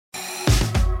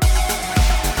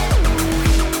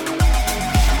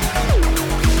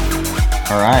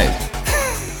All right.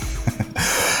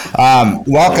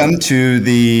 Welcome to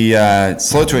the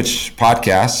Slow Twitch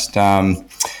podcast.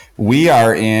 We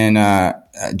are in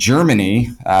Germany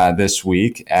this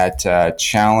week at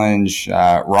Challenge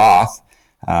Roth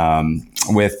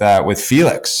with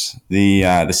Felix, the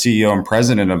CEO and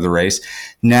president of the race.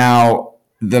 Now,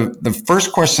 the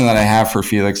first question that I have for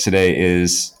Felix today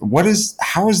is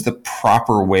how is the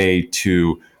proper way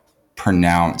to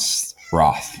pronounce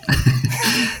Roth?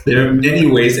 There are many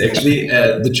ways, actually.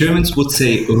 The Germans would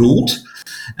say Roth.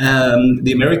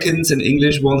 The Americans and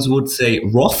English ones would say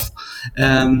Roth.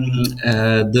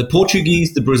 The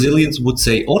Portuguese, the Brazilians would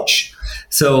say Och.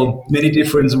 So many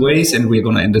different ways, and we're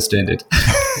going to understand it.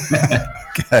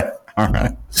 Okay.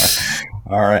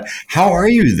 All right. How are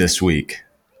you this week?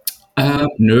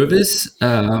 Nervous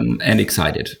and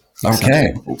excited.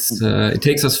 Okay. It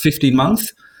takes us 15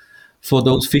 months for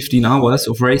those 15 hours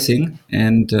of racing,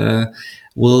 and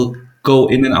we'll go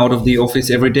in and out of the office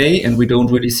every day, and we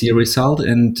don't really see a result.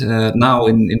 And now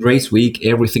in race week,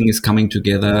 everything is coming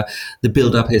together. The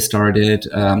build-up has started.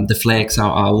 The flags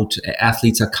are out.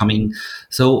 Athletes are coming.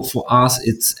 So for us,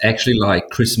 it's actually like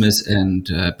Christmas and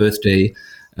birthday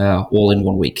all in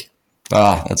 1 week.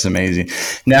 Ah, that's amazing.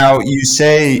 Now, you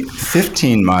say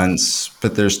 15 months,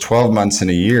 but there's 12 months in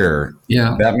a year.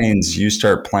 Yeah. That means you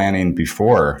start planning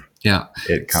before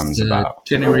it comes about.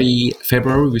 January,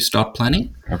 February, we start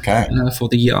planning for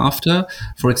the year after.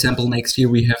 For example, next year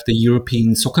we have the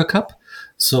European Soccer Cup.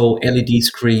 So LED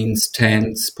screens,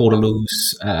 tents,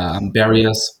 portaloos,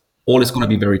 barriers, all is going to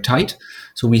be very tight.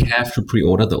 So we have to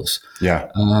pre-order those. Yeah.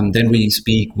 Then we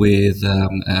speak with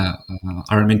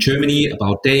Ironman Germany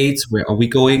about dates. Where are we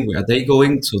going? Where are they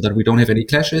going? So that we don't have any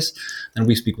clashes. Then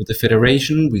we speak with the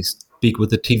federation. We speak with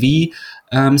the TV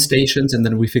stations, and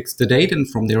then we fix the date. And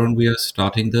from there on, we are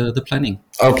starting the planning.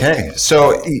 Okay.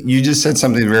 So you just said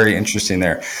something very interesting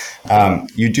there.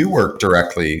 You do work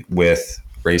directly with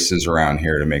races around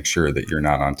here to make sure that you're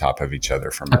not on top of each other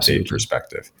from a date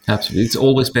perspective. Absolutely. It's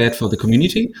always bad for the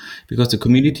community because the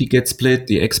community gets split,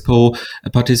 the expo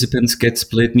participants get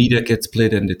split, media gets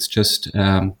split, and it's just,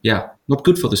 not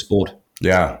good for the sport.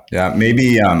 Yeah.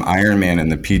 Maybe Ironman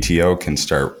and the PTO can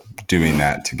start doing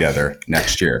that together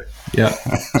next year. Yeah.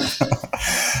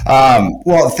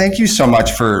 Well, thank you so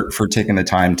much for taking the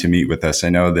time to meet with us. I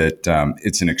know that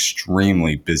it's an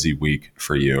extremely busy week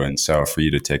for you. And so for you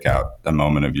to take out a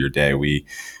moment of your day, we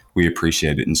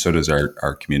appreciate it. And so does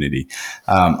our community.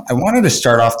 I wanted to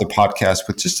start off the podcast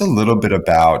with just a little bit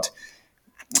about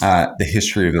the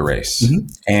history of the race,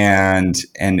 and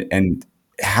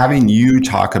having you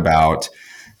talk about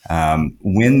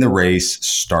when the race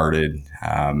started,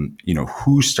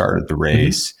 who started the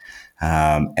race,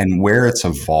 and where it's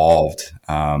evolved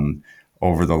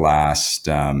over the last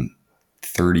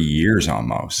 30 years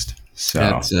almost.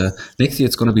 So next year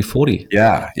it's going to be 40.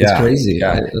 Yeah. It's crazy.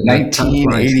 Yeah.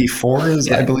 1984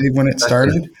 is, I believe, when it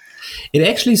started. It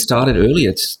actually started earlier.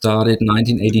 It started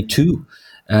 1982.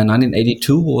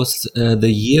 1982 was the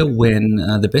year when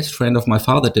the best friend of my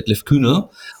father, Detlef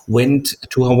Kühnel, went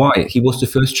to Hawaii. He was the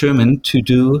first German to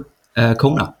do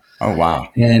Kona. Oh, wow.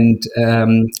 And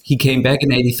he came back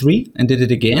in 83 and did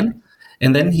it again.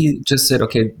 And then he just said,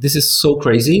 okay, this is so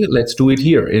crazy. Let's do it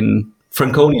here in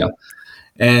Franconia.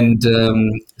 And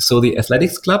so the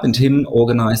athletics club and him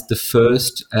organized the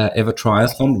first ever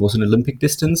triathlon. It was an Olympic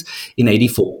distance in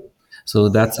 84. So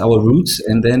that's our roots.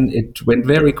 And then it went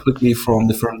very quickly from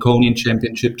the Franconian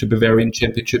Championship to Bavarian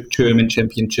Championship, German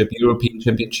Championship, European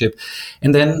Championship.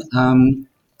 And then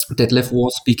Detlef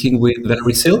was speaking with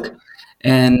Valerie Silk,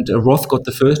 and Roth got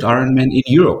the first Ironman in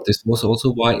Europe. This was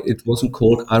also why it wasn't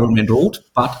called Ironman Roth,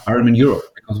 but Ironman Europe,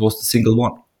 because it was the single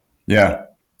one. Yeah.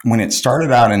 When it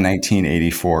started out in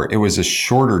 1984, it was a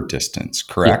shorter distance,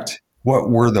 correct? Yeah. What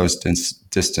were those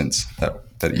distance that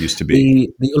it used to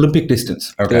be? The Olympic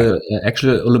distance. Okay. The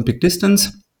actual Olympic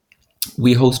distance.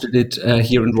 We hosted it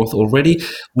here in Roth already.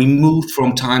 We moved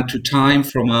from time to time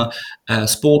from a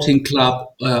sporting club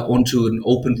onto an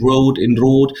open road in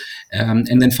Roth.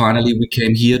 And then finally we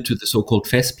came here to the so-called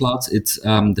Festplatz. It's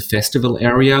the festival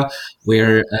area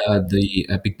where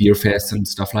the big beer fest and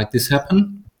stuff like this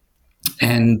happen.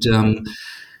 And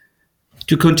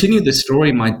to continue the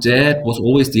story, my dad was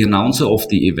always the announcer of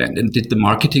the event and did the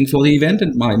marketing for the event,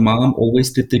 and my mom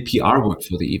always did the PR work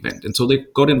for the event. And so they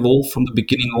got involved from the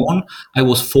beginning on. I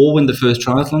was 4 when the first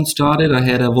triathlon started. I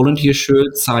had a volunteer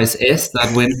shirt, size S,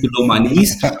 that went below my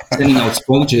knees, sending out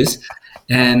sponges.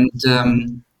 And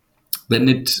then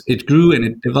it grew and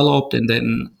it developed. And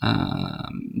then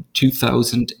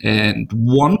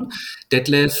 2001,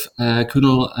 Detlef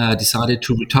Kühnel decided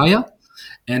to retire.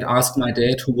 and asked my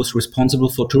dad, who was responsible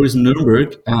for tourism Nuremberg,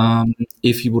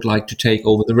 if he would like to take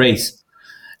over the race.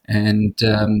 And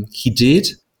he did.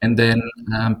 And then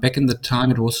back in the time,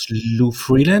 it was Lou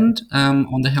Freeland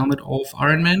on the helmet of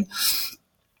Ironman.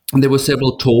 And there were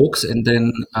several talks, and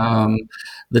then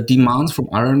the demands from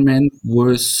Ironman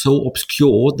were so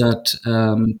obscure that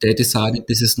they decided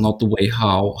this is not the way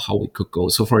how we could go.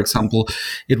 So, for example,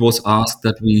 it was asked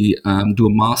that we do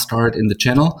a mass start in the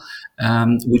channel,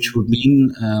 which would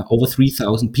mean over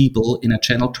 3,000 people in a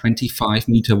channel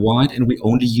 25-meter wide, and we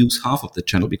only use half of the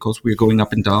channel because we're going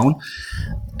up and down.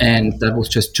 And that was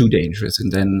just too dangerous.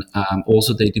 And then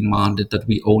also they demanded that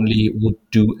we only would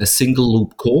do a single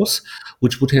loop course,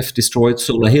 which would have destroyed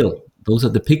Solar Hill. Those are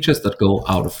the pictures that go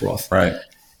out of Roth. Right.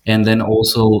 And then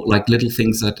also like little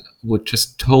things that were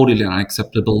just totally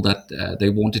unacceptable, that they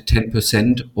wanted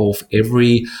 10% of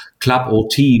every club or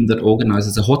team that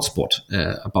organizes a hotspot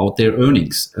about their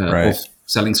earnings of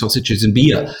selling sausages and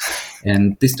beer.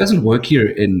 And this doesn't work here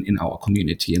in our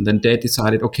community. And then they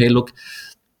decided, okay, look,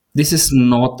 this is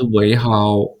not the way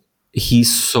how he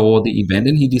saw the event,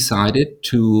 and he decided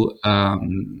to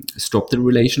stop the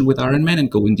relation with Ironman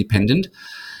and go independent.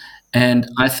 And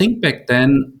I think back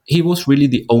then he was really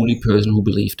the only person who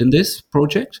believed in this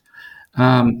project.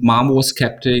 Mom was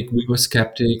skeptic, we were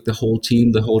skeptic, the whole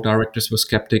team, the whole directors were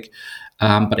skeptic,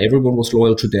 but everyone was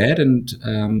loyal to Dad, and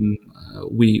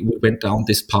we went down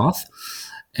this path.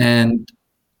 And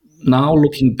now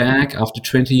looking back after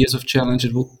 20 years of challenge,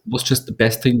 it was just the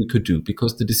best thing we could do,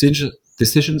 because the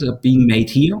decisions are being made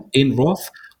here in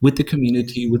Roth with the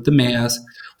community, with the mayors,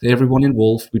 with everyone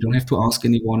involved. We don't have to ask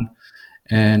anyone.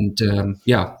 And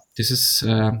this is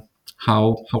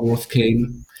how Roth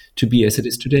came to be as it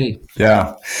is today.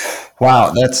 Yeah.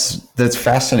 Wow. That's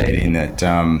fascinating that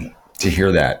to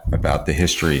hear that about the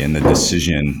history and the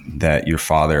decision that your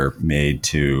father made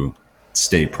to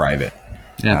stay private.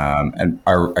 Yeah. And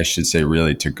I should say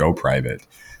really to go private,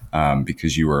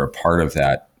 because you were a part of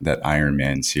that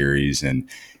Ironman series, and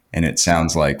it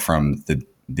sounds like from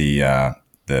the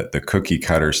cookie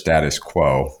cutter status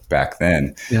quo back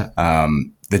then,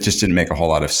 that just didn't make a whole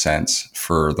lot of sense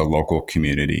for the local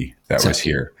community that was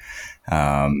here.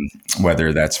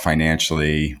 Whether that's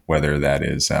financially, whether that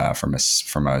is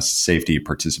from a safety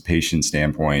participation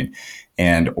standpoint,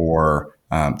 and or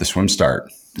the swim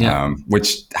start.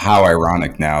 Which how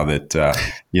ironic now that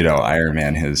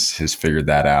Ironman has figured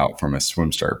that out from a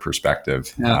swim start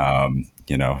perspective.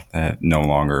 No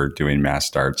longer doing mass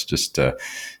starts, just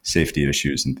safety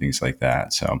issues and things like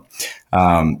that. So,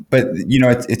 but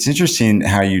it's interesting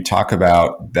how you talk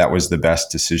about that was the best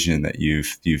decision that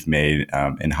you've made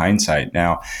in hindsight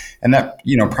now, and that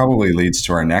probably leads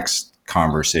to our next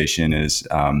conversation is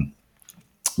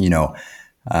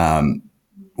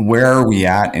where are we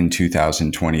at in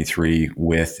 2023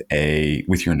 with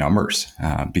your numbers?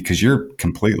 Because you're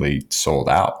completely sold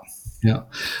out. Yeah,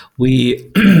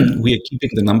 we are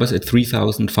keeping the numbers at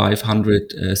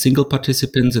 3,500 single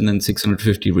participants and then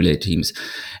 650 relay teams,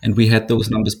 and we had those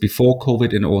numbers before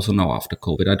COVID and also now after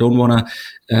COVID. I don't want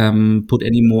to put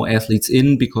any more athletes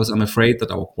in because I'm afraid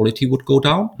that our quality would go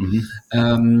down.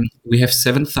 Mm-hmm. We have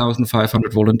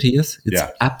 7,500 volunteers. It's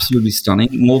absolutely stunning.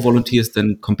 More volunteers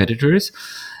than competitors.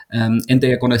 And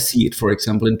they are going to see it. For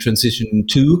example, in Transition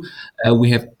 2,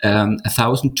 we have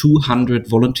 1,200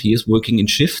 volunteers working in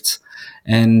shifts.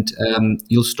 And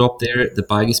you'll stop there. The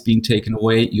bike is being taken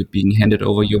away. You're being handed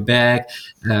over your bag.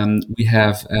 We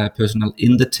have personnel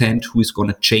in the tent who is going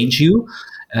to change you.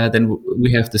 Then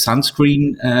we have the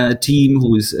sunscreen team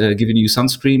who is giving you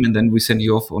sunscreen, and then we send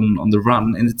you off on the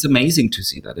run. And it's amazing to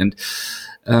see that. And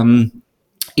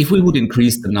if we would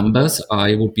increase the numbers,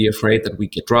 I would be afraid that we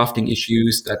get drafting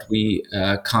issues, that we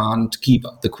can't keep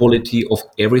the quality of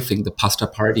everything, the pasta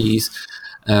parties,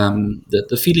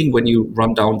 the feeling when you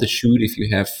run down the chute, if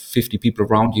you have 50 people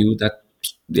around you, that,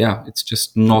 it's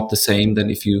just not the same than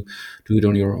if you do it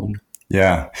on your own.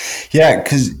 Yeah. Yeah.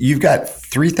 Because you've got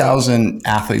 3,000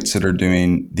 athletes that are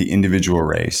doing the individual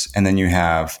race, and then you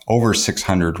have over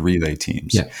 600 relay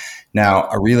teams. Yeah. Now,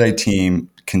 a relay team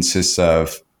consists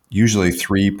of usually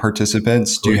 3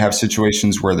 participants. Do you have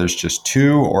situations where there's just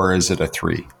 2, or is it a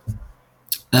 3?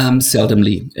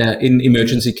 Seldomly. In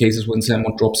emergency cases, when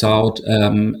someone drops out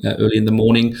early in the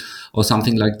morning or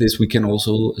something like this, we can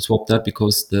also swap that,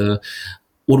 because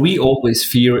what we always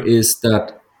fear is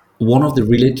that one of the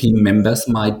relay team members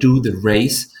might do the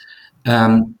race,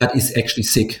 but is actually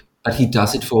sick. But he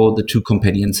does it for the 2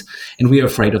 companions, and we are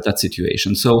afraid of that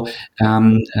situation. So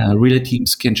relay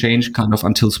teams can change kind of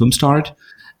until swim start.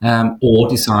 Or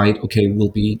decide, okay, we'll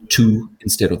be 2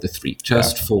 instead of the 3,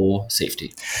 just for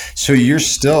safety. So you're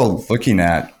still looking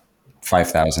at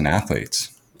 5,000 athletes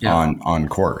Yeah. on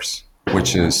course,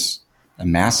 which is a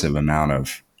massive amount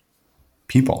of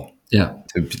people Yeah.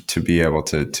 to be able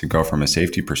to go from a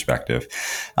safety perspective.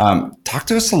 Talk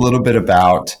to us a little bit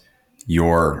about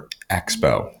your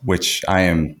expo, which I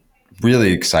am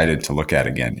really excited to look at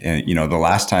again. And, the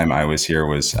last time I was here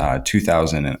was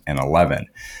 2011.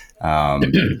 I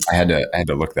had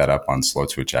to look that up on Slow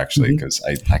Twitch actually, because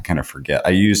I kind of forget.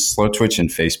 I use Slow Twitch and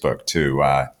Facebook to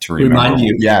remember. Remind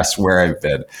you. Yes, where I've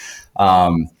been.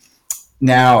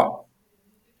 Now,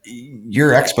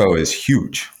 your expo is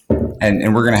huge.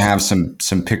 And we're going to have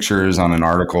some pictures on an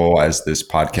article as this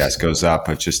podcast goes up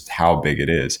of just how big it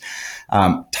is.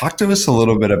 Talk to us a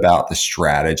little bit about the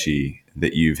strategy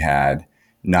that you've had,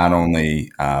 not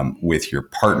only with your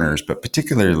partners, but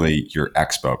particularly your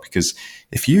expo. Because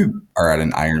if you are at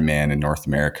an Ironman in North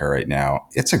America right now,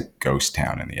 it's a ghost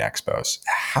town in the expos.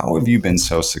 How have you been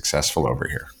so successful over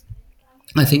here?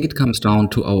 I think it comes down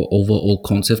to our overall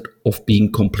concept of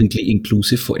being completely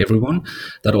inclusive for everyone.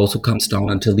 That also comes down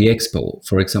until the expo.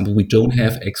 For example, we don't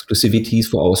have exclusivities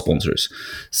for our sponsors.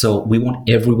 So we want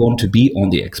everyone to be on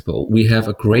the expo. We have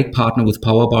a great partner with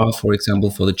Power Bar, for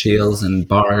example, for the chills and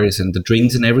bars and the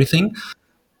drinks and everything.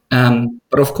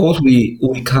 But of course, we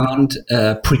can't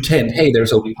pretend, hey,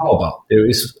 there's only Power Bar. There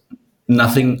is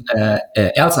nothing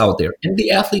else out there. And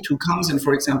the athlete who comes in,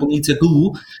 for example, needs a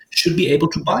goo, should be able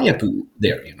to buy a goo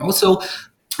there. So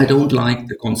I don't like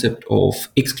the concept of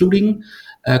excluding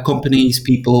companies,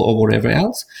 people, or whatever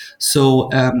else. So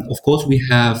of course, we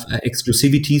have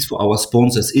exclusivities for our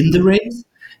sponsors in the race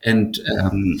and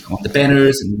on the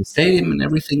banners and the stadium and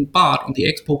everything. But on the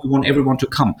expo, we want everyone to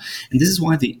come. And this is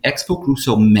why the expo grew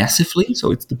so massively.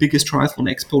 So it's the biggest triathlon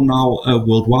expo now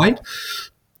worldwide.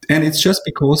 And it's just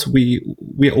because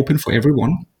we're open for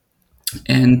everyone.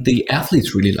 And the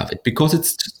athletes really love it because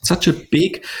it's such a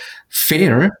big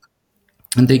fair.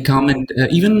 And they come, and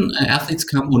even athletes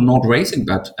come who are not racing,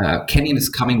 but Canyon is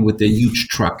coming with their huge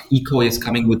truck. Ecoy is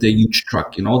coming with their huge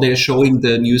truck. They're showing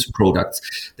the newest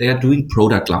products. They are doing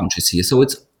product launches here. So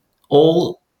it's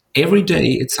all, every day,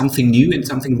 it's something new and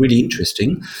something really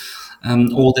interesting.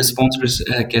 All the sponsors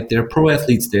get their pro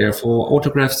athletes there for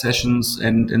autograph sessions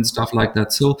and stuff like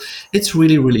that. So it's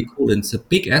really, really cool. And it's a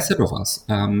big asset of us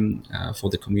for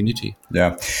the community.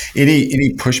 Yeah.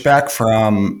 Any pushback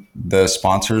from the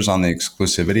sponsors on the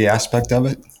exclusivity aspect of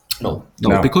it? No,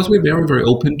 because we're very, very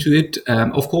open to it.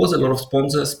 Of course, a lot of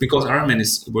sponsors, because Ironman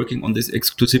is working on this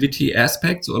exclusivity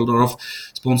aspect, so a lot of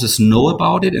sponsors know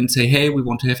about it and say, hey, we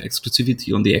want to have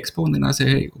exclusivity on the expo. And then I say,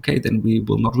 hey, okay, then we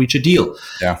will not reach a deal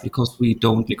because we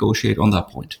don't negotiate on that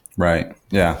point. Right.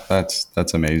 Yeah,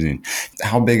 that's amazing.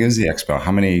 How big is the expo?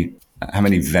 How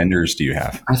many vendors do you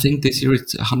have? I think this year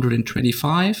it's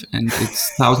 125 and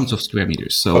it's thousands of square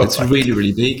meters. So it's really,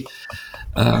 really big.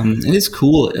 And it's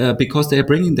cool because they're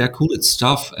bringing their coolest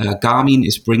stuff. Garmin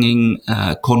is bringing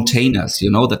containers,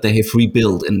 that they have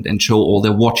rebuilt and show all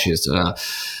their watches.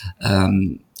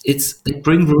 They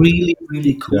bring really,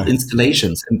 really cool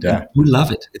installations, and we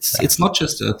love it. It's not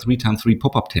just a 3x3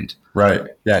 pop-up tent. Right.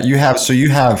 Yeah. You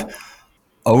have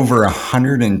over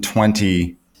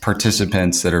 120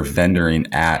 participants that are vendoring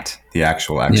at the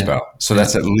actual expo. Yeah. So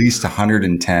that's at least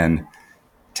 110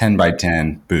 10 by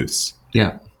 10 booths.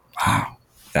 Yeah. Wow.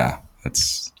 Yeah.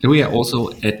 We are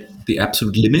also at the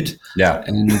absolute limit. Yeah.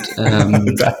 And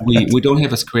we don't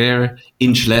have a square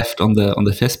inch left on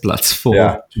the Festplatz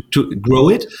to grow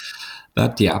it.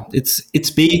 But yeah, it's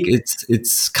big,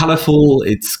 it's colorful,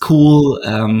 it's cool.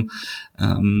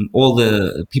 All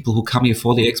the people who come here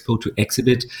for the expo to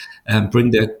exhibit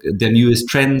bring their newest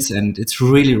trends, and it's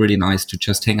really, really nice to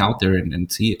just hang out there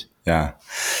and see it. Yeah.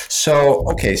 So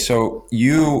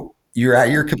you're at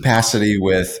your capacity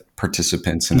with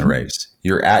participants in the race.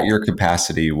 You're at your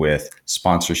capacity with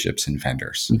sponsorships and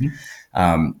vendors.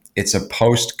 It's a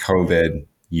post-COVID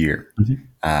year.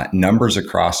 Numbers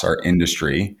across our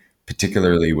industry,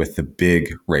 particularly with the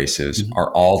big races,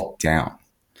 are all down.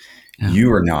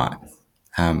 You are not.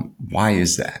 Why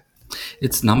is that?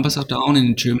 Its numbers are down, and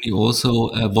in Germany also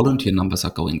volunteer numbers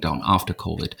are going down after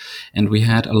COVID. And we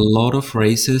had a lot of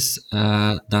races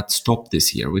that stopped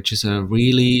this year, which is a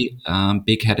really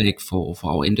big headache for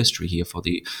our industry here, for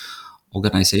the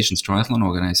triathlon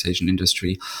organization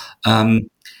industry.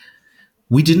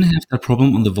 We didn't have that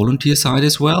problem on the volunteer side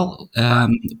as well.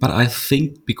 But I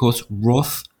think because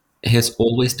Roth has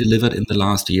always delivered in the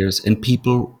last years, and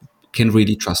people can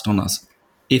really trust on us.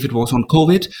 If it was on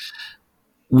COVID,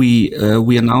 we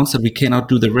announced that we cannot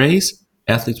do the race.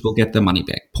 Athletes will get their money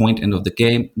back. Point, end of the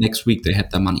game. Next week they had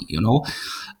their money.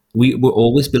 We were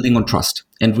always building on trust,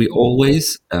 and we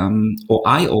always,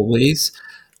 I always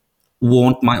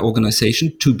want my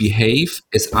organization to behave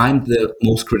as I'm the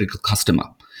most critical customer.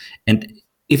 And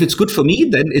if it's good for me,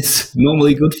 then it's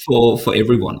normally good for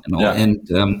everyone, you know. Yeah. And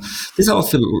this is our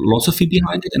philosophy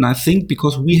behind it. And I think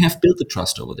because we have built the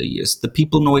trust over the years, the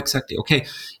people know exactly, okay,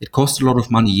 it costs a lot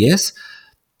of money, yes,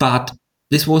 but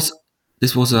this was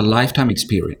a lifetime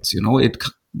experience. You know,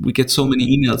 we get so many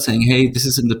emails saying, "Hey, this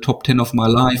is in the top 10 of my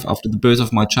life after the birth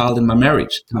of my child and my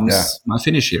marriage comes my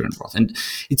finish here in Roth," and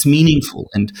it's meaningful.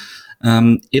 And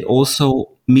it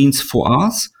also means for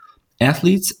us,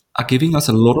 athletes are giving us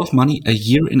a lot of money a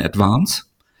year in advance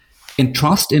and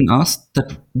trust in us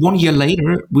that 1 year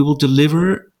later we will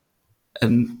deliver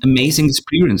an amazing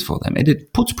experience for them, and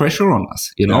it puts pressure on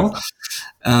us, you know.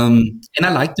 And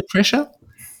I like the pressure.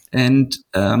 And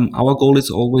our goal is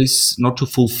always not to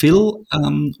fulfill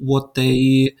what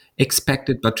they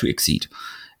expected, but to exceed.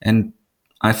 And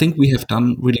I think we have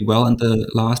done really well in the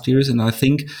last years. And I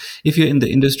think if you're in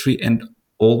the industry and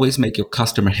always make your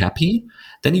customer happy,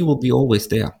 then you will be always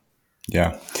there.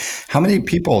 Yeah. How many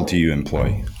people do you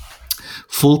employ?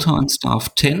 Full-time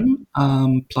staff 10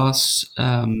 plus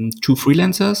 2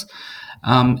 freelancers.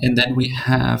 And then we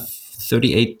have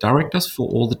 38 directors for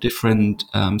all the different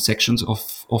sections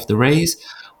of the race.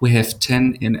 We have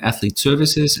 10 in athlete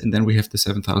services, and then we have the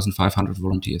 7,500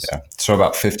 volunteers. Yeah. So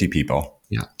about 50 people.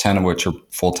 Yeah. 10 of which are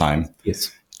full-time.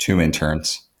 Yes. 2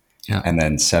 interns. Yeah. And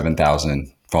then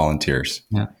 7,000 volunteers.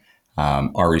 Yeah.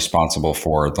 Are responsible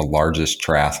for the largest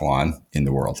triathlon in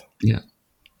the world. Yeah.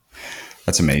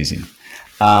 That's amazing.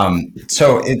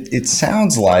 So it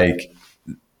sounds like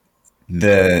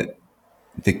the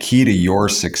key to your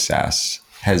success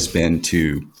has been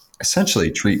to essentially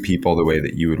treat people the way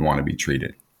that you would want to be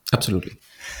treated. Absolutely.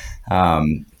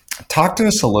 Talk to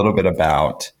us a little bit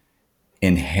about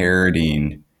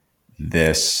inheriting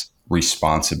this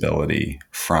responsibility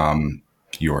from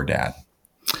your dad.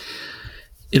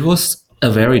 It was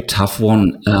a very tough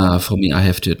one for me, I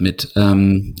have to admit.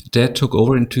 Dad took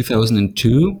over in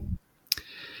 2002.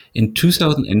 In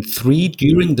 2003,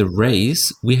 during the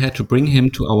race, we had to bring him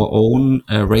to our own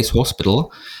race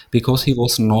hospital because he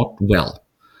was not well.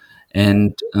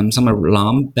 And some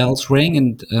alarm bells rang,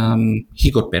 and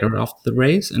he got better after the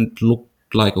race and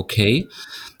looked like okay.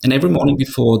 And every morning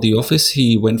before the office,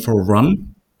 he went for a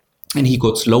run, and he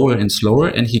got slower and slower,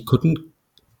 and he couldn't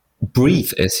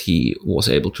breathe as he was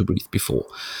able to breathe before.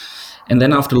 And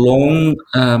then after a long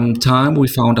time, we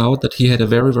found out that he had a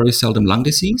very, very seldom lung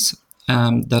disease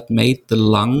that made the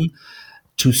lung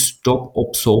to stop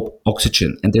absorb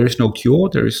oxygen. And there is no cure,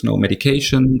 there is no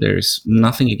medication, there is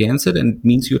nothing against it, and it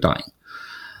means you're dying.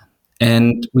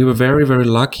 And we were very, very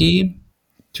lucky.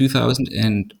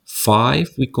 2005,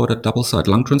 we got a double-side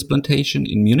lung transplantation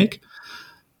in Munich.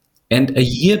 And a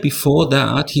year before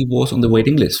that, he was on the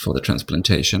waiting list for the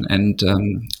transplantation. And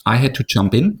I had to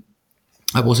jump in.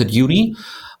 I was at uni.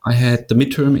 I had the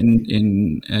midterm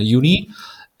in uni.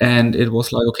 And it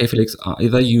was like, okay, Felix,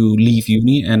 either you leave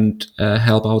uni and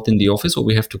help out in the office, or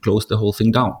we have to close the whole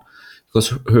thing down.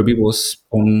 Because Herbie was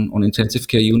on intensive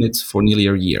care units for nearly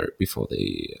a year before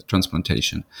the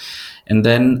transplantation. And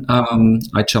then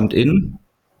I jumped in.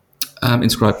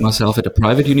 Inscribed myself at a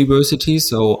private university.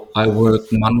 So I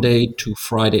worked Monday to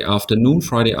Friday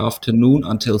afternoon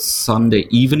until Sunday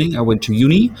evening. I went to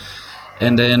uni,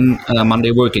 and then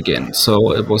Monday work again.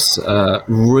 So it was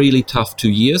really tough 2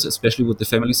 years, especially with the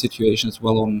family situation as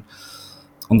well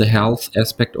on the health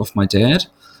aspect of my dad.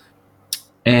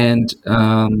 And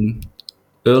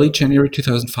early January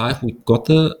 2005, we got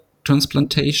the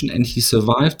transplantation, and he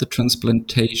survived the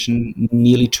transplantation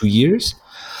nearly 2 years.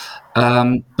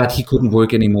 But he couldn't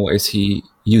work anymore as he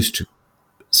used to.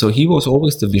 So he was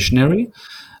always the visionary.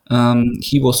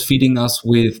 He was feeding us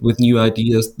with new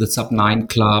ideas. The sub-9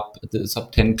 club, the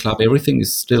sub-10 club, everything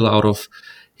is still out of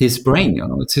his brain. You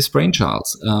know, it's his brainchild.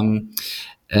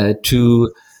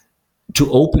 To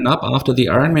open up after the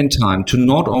Ironman time, to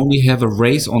not only have a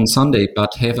race on Sunday,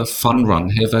 but have a fun run,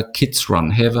 have a kids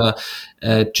run, have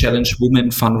a challenge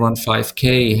women fun run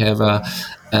 5K, have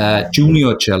a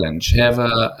junior challenge, have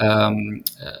a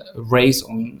race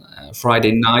on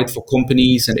Friday night for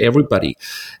companies and everybody,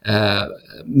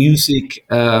 music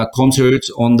concerts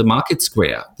on the market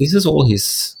square. This is all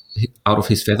out of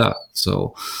his feather.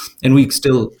 So, and we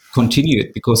still continue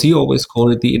it because he always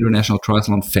called it the International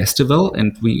Triathlon Festival,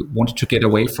 and we wanted to get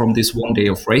away from this one day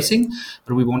of racing,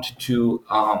 but we wanted to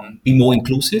be more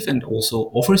inclusive and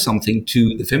also offer something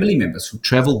to the family members who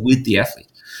travel with the athlete.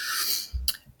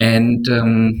 And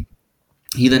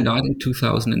he then died in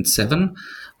 2007. It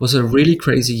was a really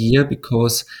crazy year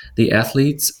because the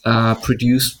athletes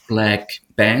produced black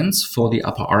bands for the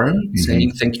upper arm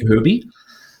saying, "Thank you, Herbie."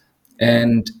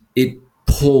 And it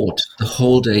poured the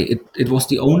whole day. It was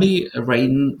the only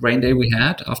rain day we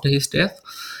had after his death.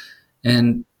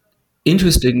 And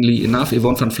interestingly enough,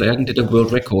 Yvonne van Vlerken did a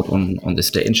world record on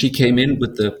this day, and she came in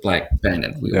with the black band,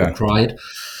 and we all Yeah. cried.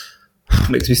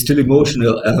 Makes me still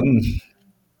emotional.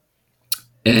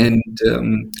 And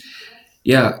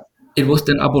yeah, it was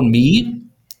then up on me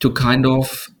to kind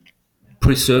of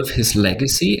preserve his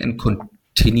legacy and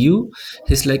continue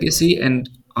his legacy. And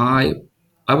I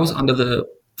was under the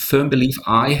firm belief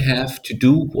I have to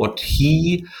do what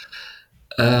he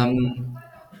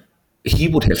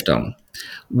would have done,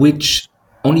 which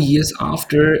only years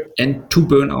after and two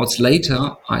burnouts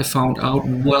later, I found out,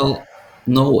 well,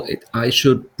 no, I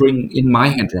should bring in my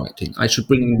handwriting. I should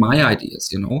bring in my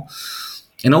ideas, you know.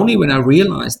 And only when I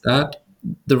realized that,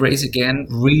 the race again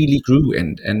really grew.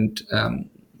 And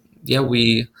yeah,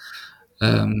 we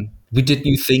did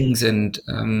new things, and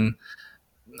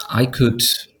I could,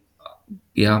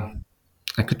 yeah,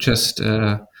 I could just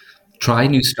try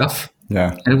new stuff.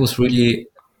 Yeah. And it was really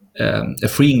a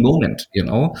freeing moment, you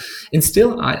know. And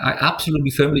still, I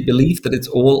absolutely firmly believe that it's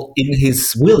all in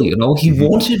his will, you know. He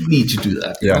wanted me to do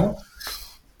that, you Yeah. know.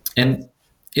 And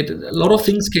a lot of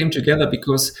things came together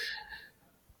because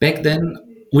back then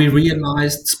we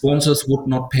realized sponsors would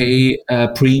not pay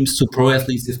premiums to pro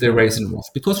athletes if they race in Roth,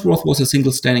 because Roth was a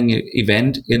single standing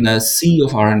event in a sea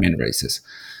of Ironman races.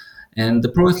 And the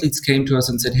pro athletes came to us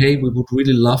and said, "Hey, we would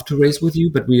really love to race with you,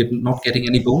 but we are not getting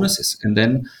any bonuses." And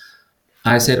then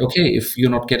I said, "Okay, if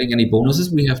you're not getting any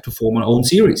bonuses, we have to form our own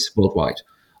series worldwide.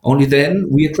 Only then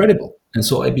we are credible." And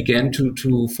so I began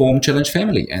to form Challenge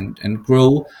Family and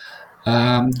grow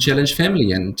Challenge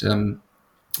Family. And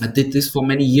I did this for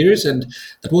many years. And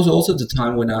that was also the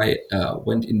time when I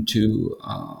went into,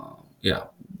 yeah,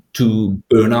 to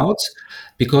burnouts,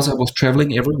 because I was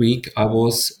traveling every week. I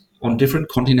was on different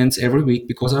continents every week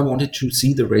because I wanted to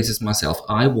see the races myself.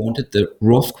 I wanted the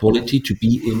Roth quality to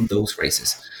be in those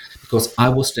races because I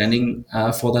was standing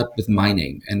for that with my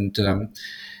name. And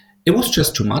it was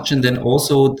just too much. And then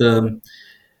also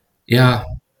yeah,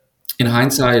 in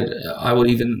hindsight, I would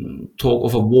even talk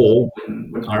of a war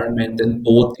when Ironman then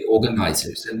bought the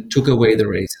organizers and took away the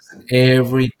races. And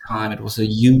every time it was a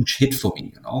huge hit for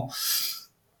me, you know.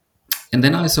 And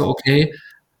then I saw, okay,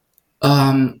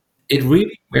 it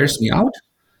really wears me out.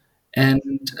 And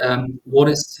what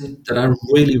is it that I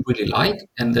really, really like?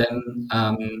 And then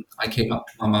I came up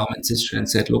to my mom and sister and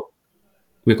said, look,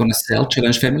 we're going to sell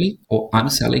Challenge Family, or I'm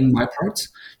selling my parts.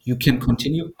 You can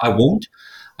continue. I won't.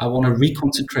 I want to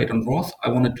reconcentrate on Roth. I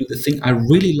want to do the thing I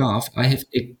really love. I have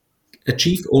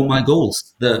achieved all my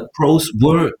goals. The pros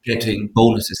were getting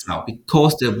bonuses now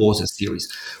because there was a series.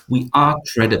 We are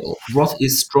credible. Roth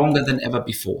is stronger than ever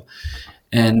before.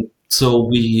 And so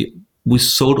we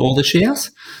sold all the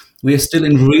shares. We are still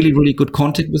in really, really good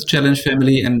contact with Challenge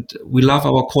Family, and we love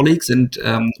our colleagues, and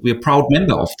we're a proud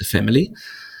member of the family.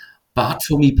 But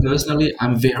for me personally,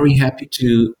 I'm very happy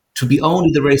to be only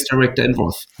the race director in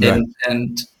Roth, Yeah.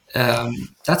 and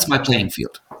that's my playing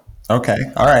field. Okay.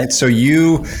 All right. So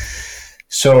your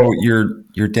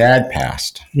dad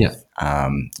passed. Yeah,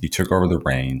 You took over the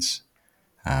reins.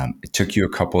 It took you a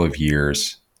couple of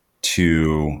years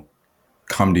to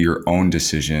come to your own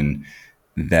decision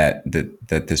that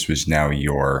this was now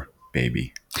your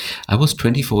baby. I was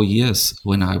 24 years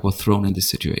when I was thrown in this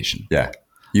situation. Yeah.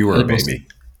 You were a It was, baby.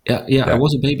 yeah, I Yeah.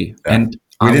 was a baby, Yeah. and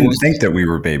We I didn't was, think that we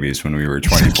were babies when we were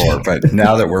 24, but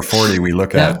now that we're 40, we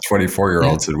look yeah, at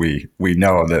 24-year-olds and we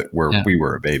know that yeah. we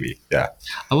were a baby. Yeah.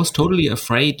 I was totally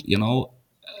afraid, you know.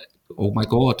 Oh my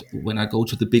God, when I go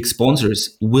to the big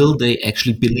sponsors, will they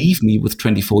actually believe me with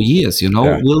 24 years? You know,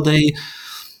 Yeah.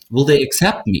 will they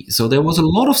accept me? So there was a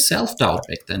lot of self-doubt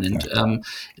back then. And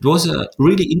it was a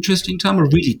really interesting time, a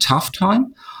really tough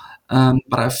time.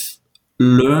 But I've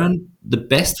learned the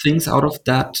best things out of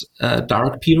that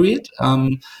dark period.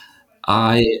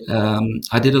 I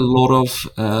did a lot of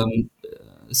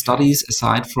studies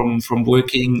aside from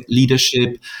working,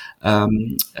 leadership,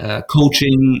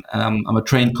 coaching. I'm a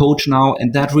trained coach now,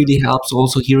 and that really helps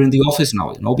also here in the office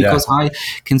now, you know, because Yeah. I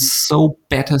can so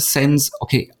better sense,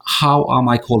 okay, how are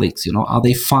my colleagues, you know, are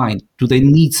they fine? Do they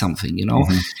need something, you know?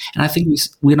 And I think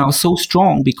we're now so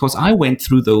strong because I went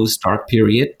through those dark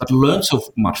period, but learned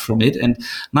so much from it. And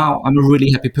now I'm a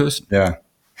really happy person. Yeah.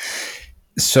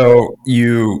 So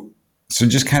so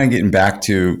just kind of getting back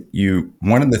to you,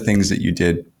 one of the things that you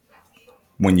did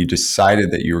when you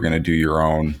decided that you were going to do your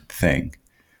own thing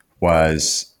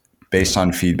was based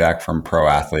on feedback from pro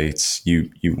athletes. You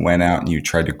went out and you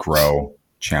tried to grow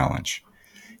Challenge,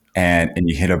 and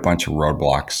you hit a bunch of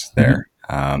roadblocks there.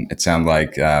 It sounded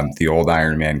like the old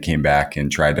Iron Man came back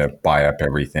and tried to buy up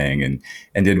everything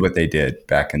and did what they did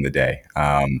back in the day.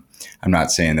 I'm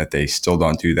not saying that they still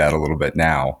don't do that a little bit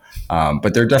now,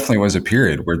 but there definitely was a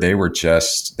period where they were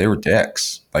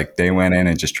dicks. Like they went in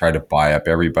and just tried to buy up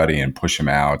everybody and push them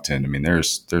out. And I mean,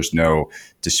 there's no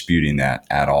disputing that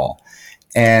at all.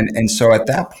 And so at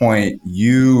that point,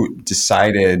 you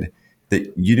decided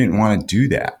that you didn't want to do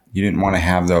that. You didn't want to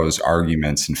have those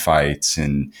arguments and fights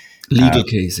and Legal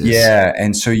cases. yeah.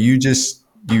 And so you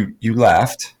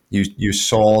left. You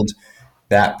sold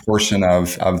that portion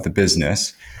of the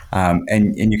business,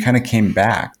 and you kind of came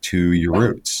back to your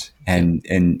roots. And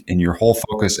your whole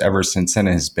focus ever since then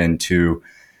has been to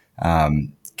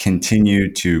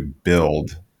continue to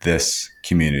build this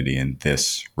community and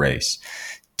this race.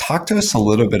 Talk to us a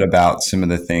little bit about some of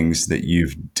the things that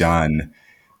you've done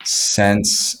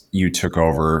since you took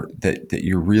over that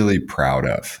you're really proud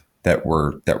of, that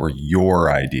were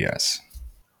your ideas.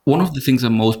 One of the things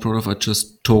I'm most proud of, I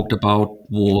just talked about,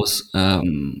 was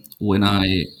when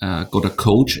I got a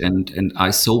coach and I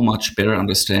so much better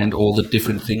understand all the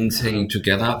different things hanging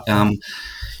together.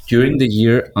 During the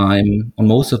year, I'm on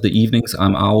most of the evenings,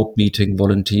 I'm out meeting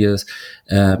volunteers,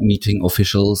 meeting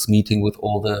officials, meeting with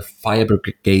all the fire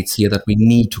brigades here that we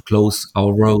need to close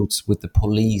our roads, with the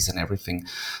police and everything.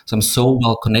 So I'm so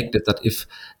well connected that if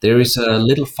there is a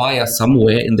little fire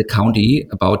somewhere in the county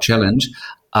about challenge,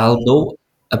 I'll know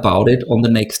about it on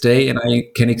the next day and I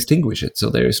can extinguish it. So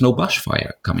there is no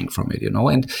bushfire coming from it,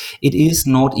 and it is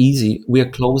not easy. We are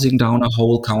closing down a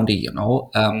whole county,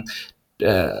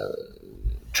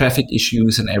 traffic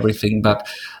issues and everything. But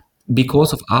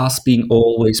because of us being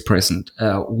always present,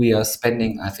 we are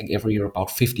spending, I think, every year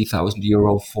about 50,000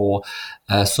 euro for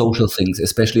social things,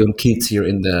 especially on kids here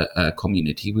in the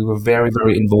community. We were very,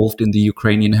 very involved in the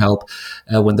Ukrainian help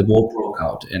when the war broke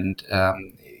out. And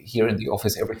here in the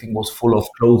office, everything was full of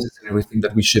clothes and everything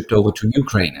that we shipped over to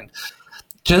Ukraine. And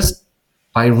just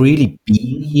by really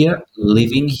being here,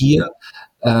 living here,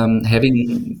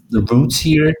 having the roots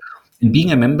here, and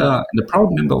being a member and a proud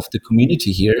member of the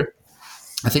community here,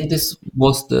 I think this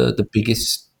was the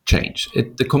biggest change.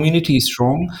 The community is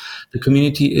strong. The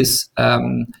community is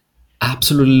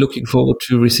absolutely looking forward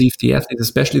to receive the athletes,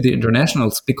 especially the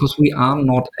internationals, because we are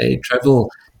not a travel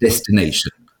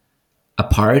destination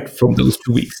apart from those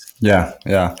 2 weeks. Yeah,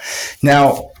 yeah.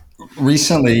 Now,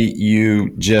 recently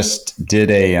you just did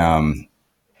a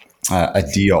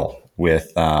deal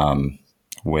with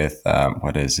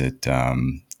what is it?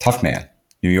 Tough Man,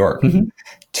 New York,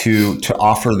 to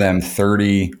offer them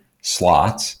 30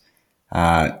 slots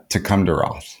to come to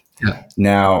Roth. Yeah.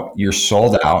 Now you're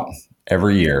sold out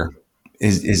every year.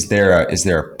 Is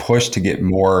there a push to get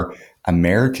more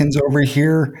Americans over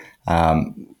here?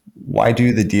 Why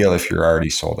do the deal if you're already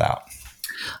sold out?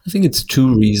 I think it's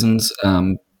two reasons.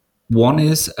 One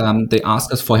is they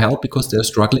ask us for help because they're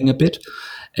struggling a bit.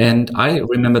 And I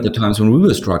remember the times when we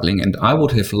were struggling, and I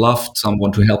would have loved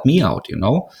someone to help me out,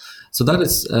 So that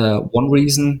is one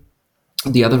reason.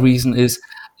 The other reason is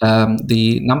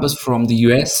the numbers from the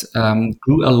US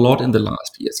grew a lot in the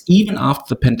last years, even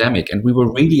after the pandemic. And we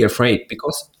were really afraid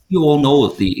because you all know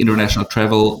the international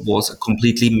travel was a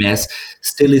completely mess,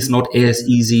 still is not as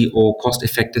easy or cost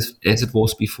effective as it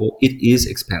was before. It is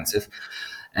expensive.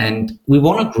 And we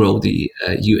want to grow the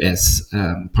US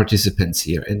participants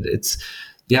here. And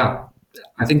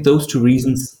I think those two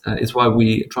reasons is why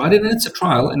we tried it. And it's a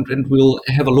trial, and we'll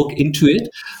have a look into it,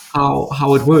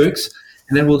 how it works.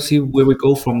 And then we'll see where we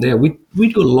go from there. We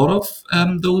do a lot of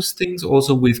those things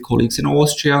also with colleagues in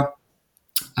Austria,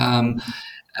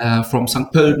 from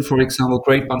St. Pölten, for example.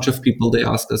 Great bunch of people. They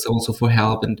asked us also for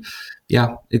help, and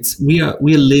we are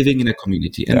living in a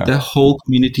community, and the whole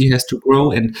community has to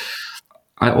grow. And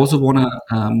I also want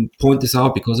to point this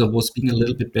out because I was being a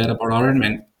little bit bad about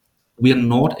Ironman. We are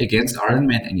not against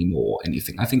Ironman anymore or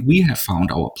anything. I think we have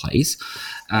found our place,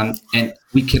 and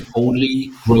we can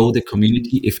only grow the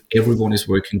community if everyone is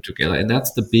working together. And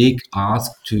that's the big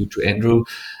ask to Andrew,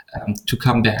 to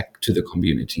come back to the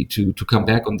community, to come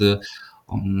back on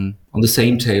the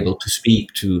same table, to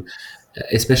speak, to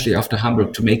especially after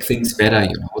Hamburg, to make things better.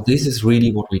 This is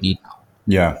really what we need now.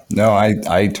 Yeah, no,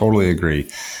 I totally agree.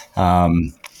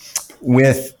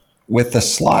 With the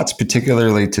slots,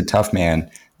 particularly to Tough Man.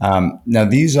 Now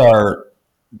these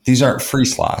aren't free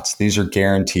slots; these are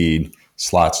guaranteed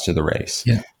slots to the race.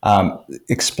 Yeah.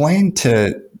 Explain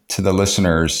to the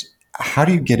listeners, how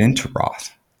do you get into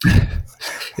Roth?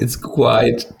 It's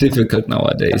quite difficult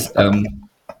nowadays.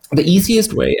 The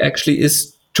easiest way actually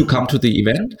is to come to the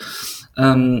event.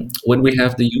 When we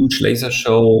have the huge laser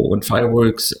show and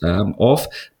fireworks off,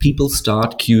 people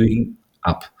start queuing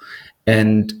up.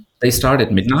 And they start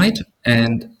at midnight,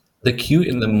 and the queue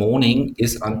in the morning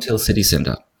is until city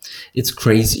center. It's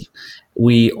crazy.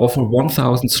 We offer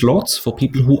 1,000 slots for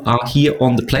people who are here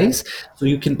on the place, so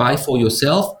you can buy for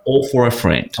yourself or for a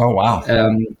friend. Oh, wow.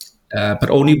 But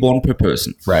only one per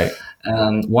person. Right.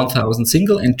 1,000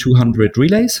 single and 200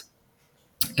 relays.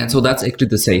 And so that's actually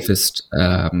the safest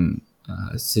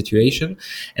situation.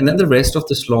 And then the rest of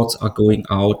the slots are going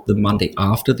out the Monday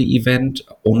after the event,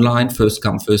 online, first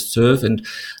come, first serve. And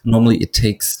normally it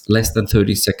takes less than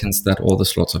 30 seconds that all the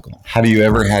slots are gone. Have you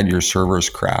ever had your servers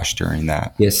crash during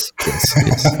that? Yes.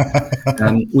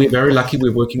 We're very lucky.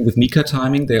 We're working with Mika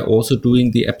Timing. They're also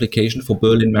doing the application for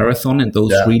Berlin Marathon and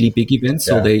those really big events.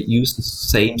 So they use the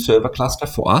same server cluster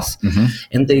for us.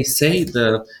 And they say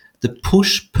the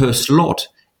push per slot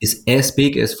is as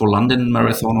big as for London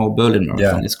Marathon or Berlin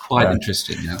Marathon. It's quite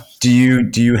interesting. Yeah. Do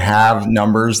you have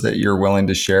numbers that you're willing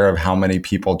to share of how many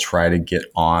people try to get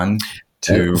on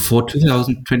to? For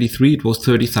 2023, it was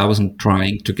 30,000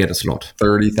 trying to get a slot.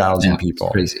 30,000 people.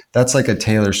 It's crazy. That's like a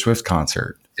Taylor Swift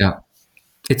concert. Yeah.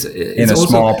 It's in a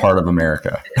small part of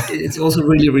America. It's also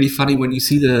really, really funny when you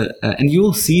see and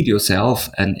you'll see it yourself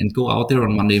and go out there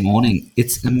on Monday morning.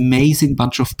 It's an amazing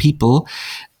bunch of people.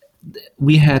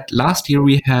 Last year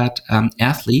we had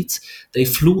athletes. They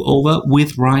flew over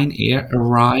with Ryanair,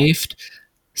 arrived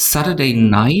Saturday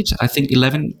night, I think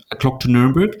 11 o'clock to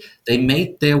Nuremberg. They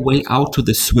made their way out to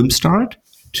the swim start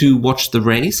to watch the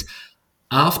race.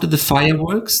 After the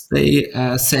fireworks, they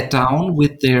sat down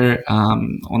with their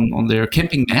on their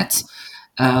camping mats,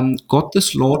 got the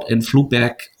slot, and flew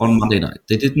back on Monday night.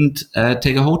 They didn't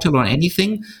take a hotel or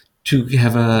anything to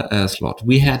have a slot.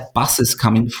 We had buses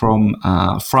coming from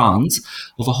France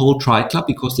of a whole tri club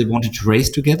because they wanted to race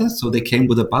together. So they came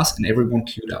with a bus and everyone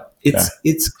queued up.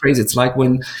 It's crazy. It's like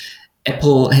when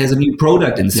Apple has a new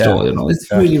product in store.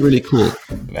 It's really, really cool.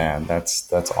 Man,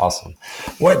 that's awesome.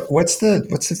 What's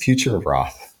the future of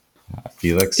Roth,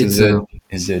 Felix? Is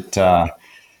it?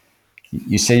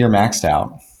 You say you're maxed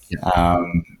out. Yeah.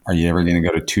 Are you ever going to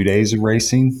go to 2 days of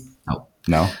racing?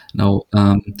 No.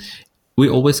 We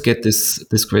always get this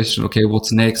question, okay,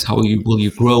 what's next? Will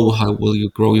you grow? How will you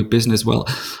grow your business? Well,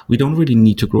 we don't really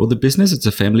need to grow the business. It's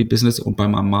a family business owned by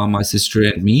my mom, my sister,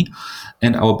 and me.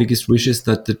 And our biggest wish is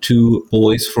that the two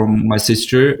boys from my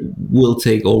sister will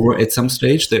take over at some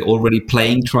stage. They're already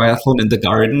playing triathlon in the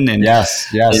garden. And yes.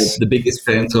 They're the biggest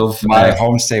fans of... My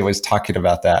homestay was talking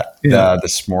about that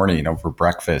this morning over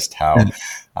breakfast, how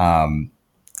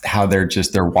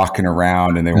they're walking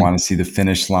around and they want to see the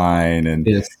finish line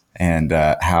and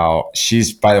how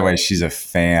she's a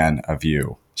fan of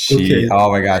you.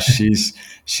 Oh my gosh, she's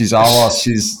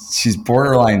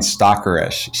borderline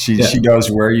stalkerish. She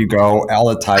goes where you go all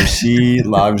the time. She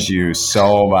loves you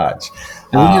so much.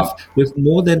 And we have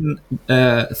more than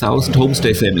 1,000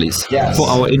 homestay families for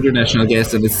our international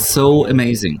guests, and it's so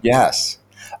amazing. Yes.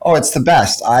 Oh, it's the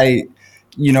best.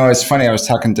 It's funny. I was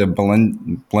talking to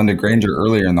Belinda Granger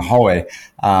earlier in the hallway.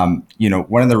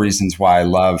 One of the reasons why I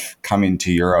love coming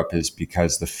to Europe is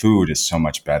because the food is so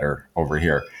much better over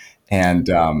here. And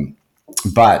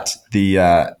but the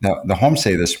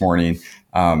homestay this morning,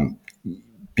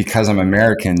 because I'm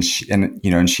American,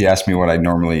 and she asked me what I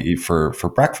normally eat for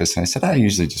breakfast, and I said I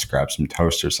usually just grab some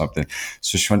toast or something.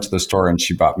 So she went to the store and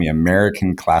she bought me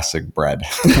American classic bread.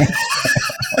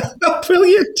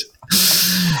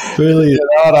 Brilliant.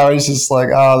 And I was just like,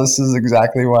 oh, this is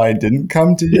exactly why I didn't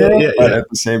come to Europe. But at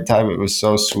the same time, it was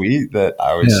so sweet that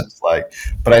I was just like,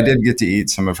 but I did get to eat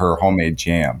some of her homemade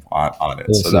jam on it.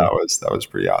 Awesome. So that was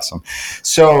pretty awesome.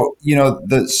 So,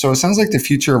 so it sounds like the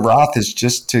future of Roth is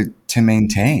just to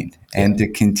maintain and to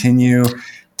continue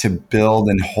to build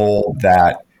and hold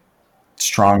that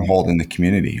stronghold in the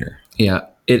community here. Yeah,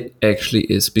 it actually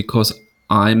is, because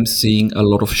I'm seeing a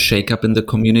lot of shakeup in the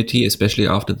community, especially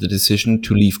after the decision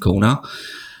to leave Kona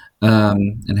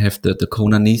and have the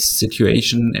Kona Nice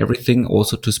situation, everything,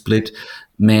 also to split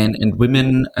men and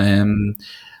women.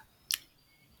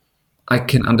 I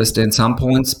can understand some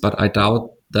points, but I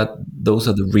doubt that those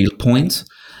are the real points,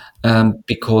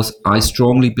 because I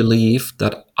strongly believe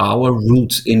that our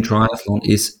roots in triathlon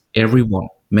is everyone,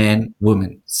 man,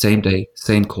 woman, same day,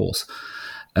 same course.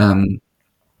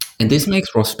 And this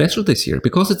makes Roth special this year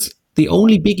because it's the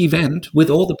only big event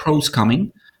with all the pros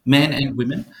coming, men and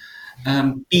women,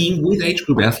 being with age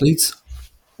group athletes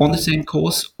on the same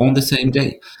course, on the same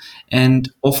day.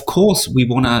 And of course, we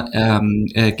want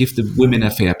to give the women a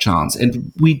fair chance.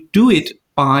 And we do it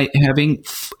by having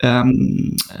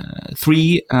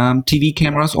 3 TV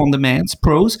cameras on the men's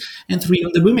pros and 3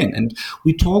 on the women. And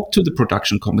we talk to the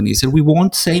production companies and we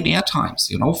want same air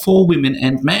times, for women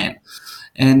and men.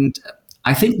 And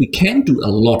I think we can do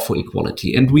a lot for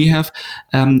equality. And we have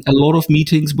a lot of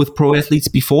meetings with pro athletes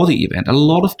before the event. A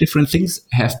lot of different things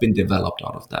have been developed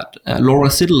out of that. Laura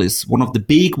Siddle is one of the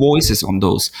big voices on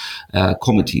those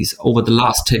committees over the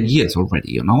last 10 years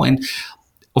already, And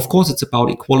of course, it's about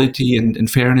equality and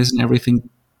fairness and everything.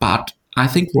 But I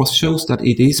think Roth shows that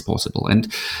it is possible.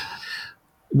 And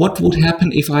what would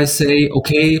happen if I say,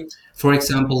 okay, for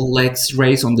example, let's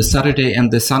race on the Saturday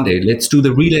and the Sunday. Let's do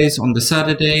the relays on the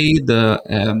Saturday, the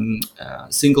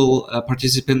single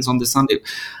participants on the Sunday.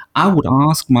 I would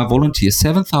ask my volunteers,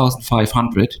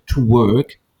 7,500, to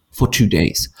work for 2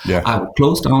 days. Yeah. I would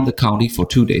close down the county for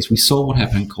 2 days. We saw what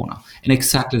happened in Kona, and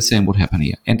exactly the same would happen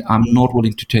here. And I'm not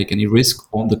willing to take any risk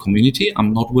on the community.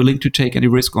 I'm not willing to take any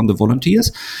risk on the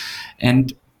volunteers.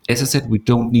 And as I said, we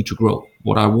don't need to grow.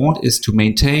 What I want is to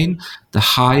maintain the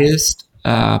highest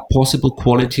possible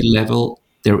quality level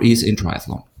there is in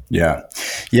triathlon. Yeah.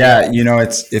 Yeah.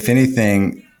 It's, if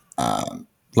anything,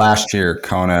 last year,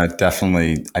 Kona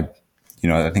definitely, I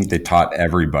think they taught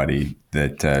everybody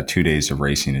that 2 days of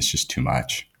racing is just too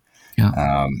much.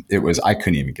 Yeah. I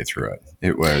couldn't even get through it.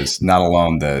 It was not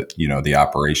alone the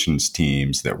operations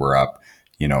teams that were up,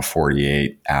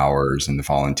 48 hours and the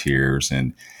volunteers.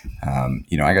 And,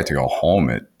 I got to go home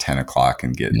at 10 o'clock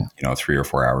and get, 3 or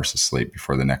 4 hours of sleep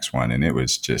before the next one. And it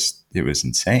was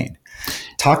insane.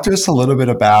 Talk to us a little bit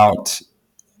about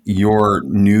your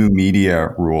new media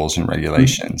rules and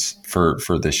regulations for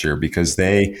this year, because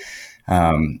they,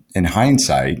 in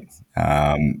hindsight,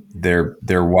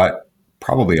 they're what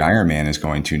probably Ironman is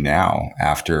going to now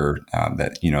after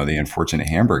that, the unfortunate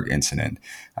Hamburg incident,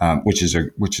 which is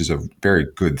a very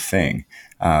good thing.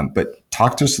 But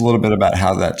talk to us a little bit about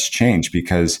how that's changed,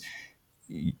 because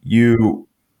you've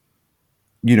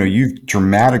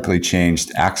dramatically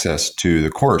changed access to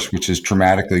the course, which is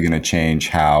dramatically going to change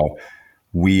how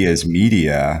we as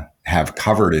media have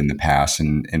covered in the past,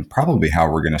 and probably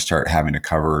how we're going to start having to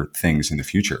cover things in the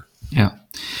future. Yeah.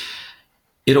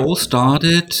 It all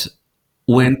started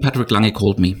when Patrick Lange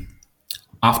called me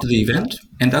after the event.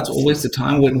 And that's always the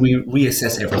time when we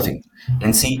reassess everything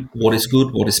and see what is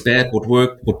good, what is bad, what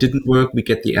worked, what didn't work. We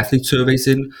get the athlete surveys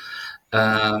in.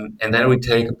 And then we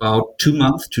take about 2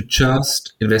 months to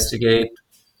just investigate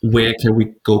where can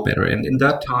we go better. And in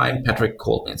that time, Patrick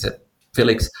called me and said,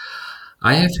 Felix,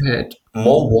 I have had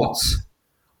more watts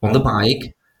on the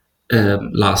bike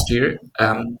last year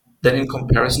than in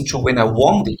comparison to when I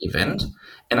won the event,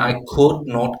 and I could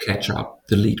not catch up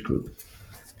the lead group.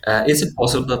 Is it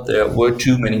possible that there were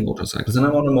too many motorcycles? And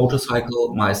I'm on a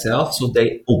motorcycle myself, so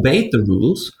they obeyed the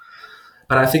rules,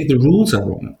 but I think the rules are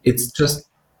wrong. It's just,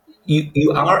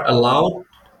 you are allowed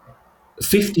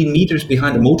 50 meters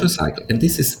behind a motorcycle, and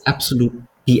this is absolute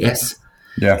BS.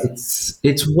 Yeah.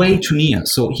 It's way too near.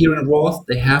 So here in Roth,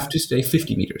 they have to stay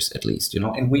 50 meters at least,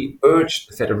 and we urge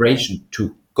the federation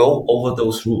to go over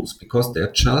those rules because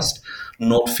they're just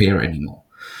not fair anymore.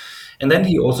 And then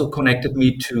he also connected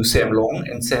me to Sam Long,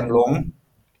 and Sam Long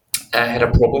had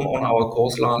a problem on our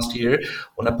course last year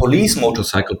when a police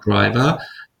motorcycle driver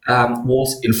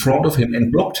was in front of him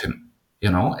and blocked him,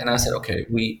 and I said, okay,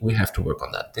 we have to work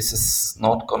on that. This is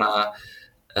not gonna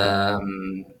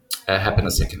happen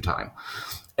a second time.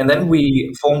 And then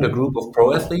we formed a group of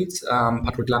pro athletes.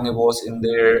 Patrick Lange was in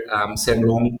there. Sam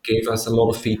Long gave us a lot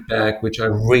of feedback, which I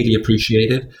really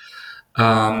appreciated.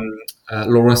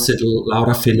 Laura Siddle,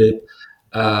 Laura Philipp,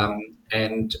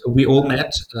 and we all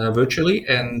met virtually,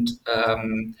 and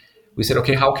we said,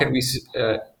 okay, how can we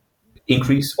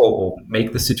increase or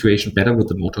make the situation better with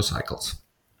the motorcycles?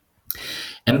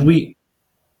 And we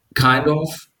kind of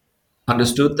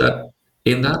understood that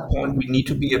in that point, we need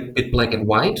to be a bit black and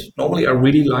white. Normally, I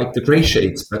really like the gray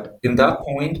shades, but in that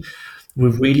point, we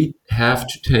really have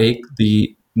to take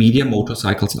the media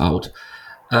motorcycles out.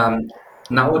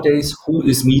 Nowadays, who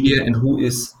is media and who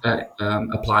is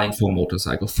applying for a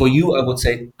motorcycle? For you, I would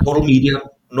say total media,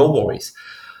 no worries.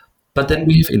 But then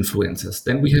we have influencers,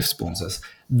 then we have sponsors,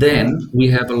 then we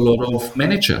have a lot of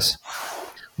managers.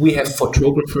 We have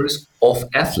photographers of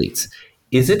athletes.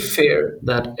 Is it fair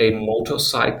that a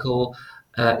motorcycle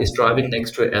is driving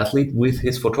next to an athlete with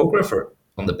his photographer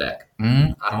on the back?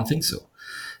 I don't think so.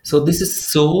 So this is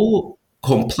so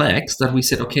complex that we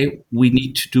said, okay, we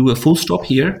need to do a full stop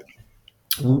here.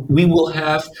 We will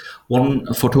have one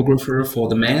photographer for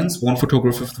the men's, one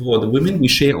photographer for the women. We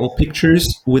share all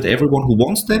pictures with everyone who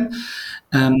wants them.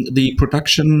 The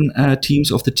production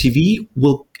teams of the TV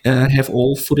will have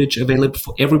all footage available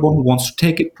for everyone who wants to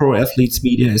take it, pro athletes,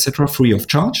 media, etc., free of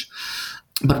charge.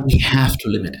 But we have to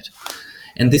limit it.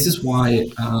 And this is why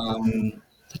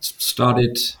it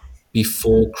started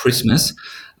before Christmas.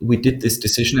 We did this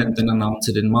decision and then announced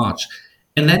it in March.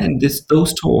 And then in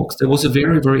those talks, there was a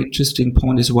very, very interesting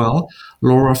point as well.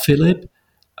 Laura Phillip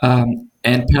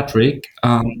and Patrick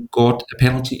got a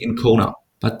penalty in Kona,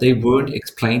 but they weren't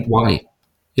explained why.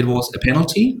 It was a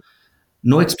penalty,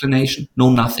 no explanation, no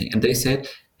nothing. And they said,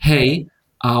 hey,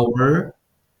 our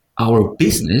our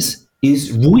business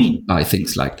is ruined by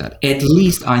things like that. At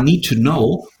least I need to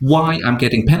know why I'm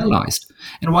getting penalized.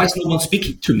 And why is no one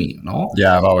speaking to me, you know?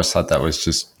 Yeah, I've always thought that was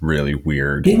just really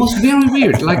weird. It was very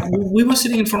weird. Like we were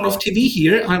sitting in front of TV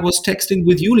here. I was texting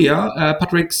with Julia,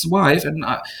 Patrick's wife, and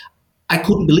I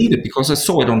couldn't believe it because I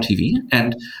saw it on TV.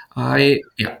 And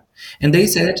and they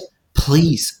said,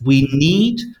 please, we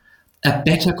need a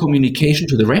better communication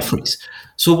to the referees.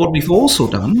 So what we've also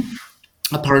done,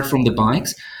 apart from the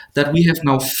bikes, that we have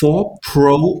now 4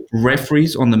 pro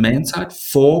referees on the men's side,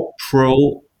 4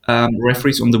 pro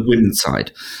referees on the women's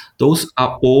side. Those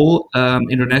are all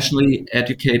internationally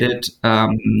educated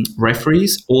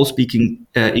referees, all speaking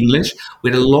English. We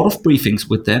had a lot of briefings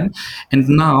with them. And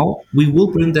now we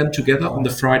will bring them together on the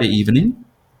Friday evening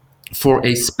for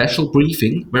a special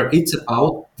briefing where it's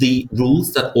about the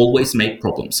rules that always make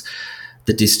problems.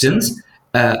 The distance,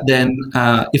 then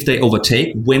if they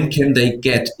overtake, when can they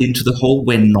get into the hole,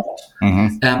 when not.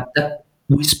 That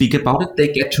we speak about it, they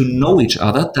get to know each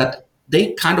other, that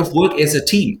they kind of work as a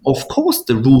team. Of course,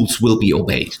 the rules will be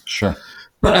obeyed. Sure.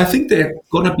 But I think they're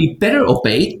going to be better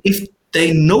obeyed if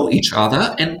they know each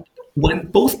other and when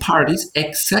both parties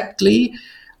exactly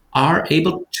are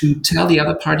able to tell the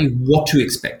other party what to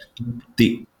expect.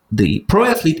 The pro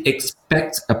athlete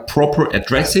expects a proper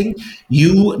addressing,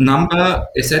 number,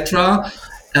 etc.,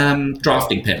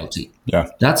 drafting penalty. Yeah.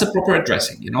 That's a proper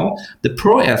addressing, you know. The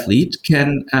pro athlete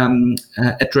can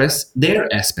address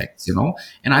their aspects, you know.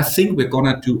 And I think we're going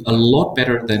to do a lot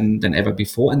better than ever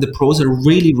before. And the pros are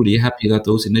really, really happy that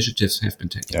those initiatives have been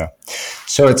taken. Yeah.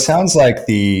 So it sounds like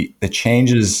the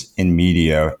changes in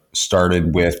media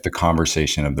started with the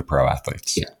conversation of the pro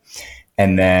athletes. Yeah.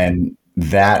 And then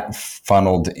that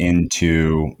funneled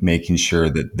into making sure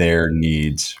that their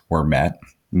needs were met,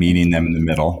 meeting them in the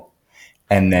middle.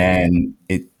 And then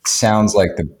it sounds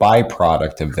like the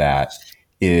byproduct of that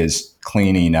is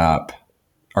cleaning up,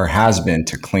 or has been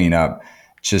to clean up,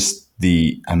 just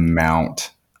the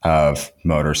amount of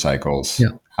motorcycles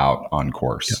out on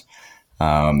course.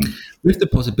 With the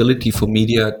possibility for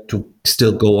media to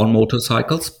still go on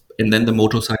motorcycles, and then the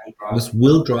motorcycle drivers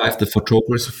will drive the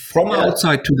photographers from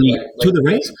outside to the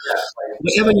race,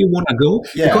 wherever you want to go,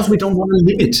 because we don't want to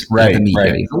limit the media.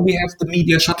 Right. You know, we have the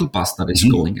media shuttle bus that is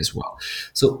going as well.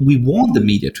 So we want the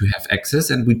media to have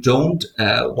access, and we don't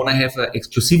want to have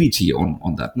exclusivity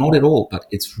on that. Not at all, but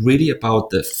it's really about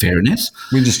the fairness.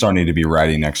 We just don't need to be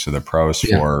riding next to the pros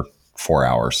for 4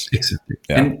 hours. Exactly.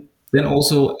 Yeah. And then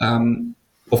also,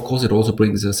 of course, it also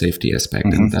brings a safety aspect,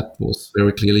 and that was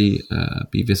very clearly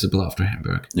be visible after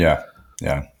Hamburg.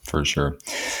 Yeah, for sure.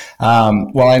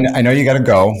 Well, I know you got to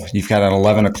go. You've got an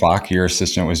 11 o'clock. Your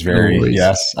assistant was very,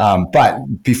 yes.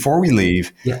 But before we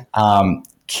leave,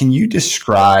 can you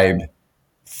describe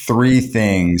 3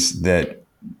 things that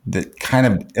kind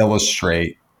of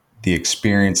illustrate the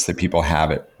experience that people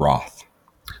have at Roth?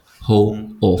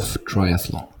 Home of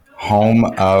triathlon. Home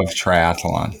of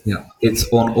triathlon. Yeah,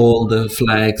 it's on all the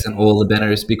flags and all the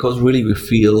banners, because really we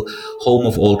feel home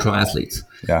of all triathletes.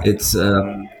 Yeah. It's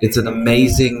an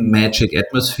amazing, magic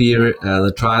atmosphere.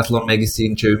 The Triathlon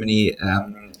magazine Germany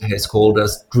has called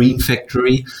us Dream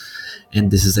Factory, and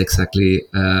this is exactly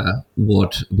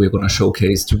what we're going to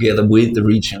showcase together with the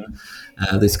region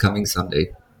this coming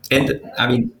Sunday. And I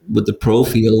mean, with the pro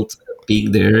field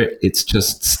being there, it's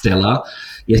just stellar.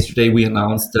 Yesterday, we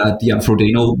announced that Jan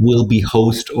Frodeno will be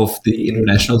host of the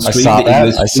international stream.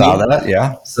 I saw that,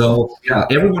 yeah. So,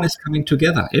 everyone is coming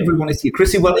together. Everyone is here.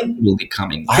 Chrissy Welling will be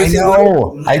coming. I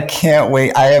know. I can't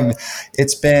wait.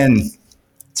 It's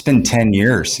been 10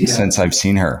 years since I've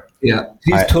seen her. Yeah,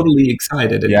 she's totally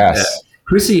excited. And, yes.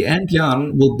 Chrissy and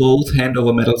Jan will both hand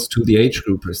over medals to the age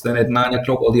groupers. Then at 9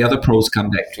 o'clock, all the other pros come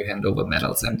back to hand over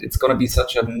medals. And it's going to be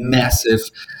such a massive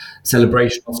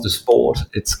celebration of the sport.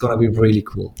 It's going to be really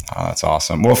cool. Oh, that's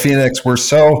awesome. Well, Felix, we're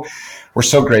so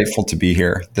grateful to be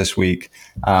here this week.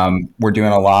 We're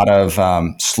doing a lot of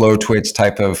slow twitch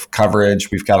type of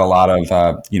coverage. We've got a lot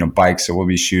of bikes that we'll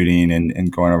be shooting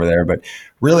and going over there. But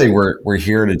really, we're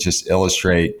here to just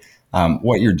illustrate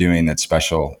what you're doing that's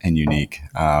special and unique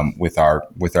with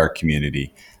our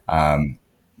community,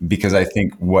 because I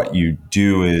think what you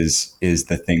do is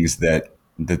the things that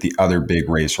that the other big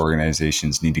race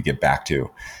organizations need to get back to.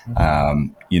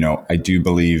 I do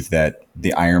believe that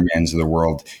the Ironmans of the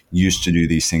world used to do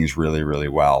these things really, really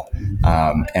well.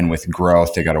 And with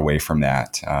growth, they got away from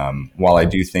that. While I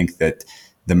do think that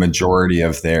the majority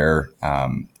of their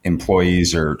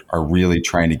employees are really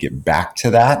trying to get back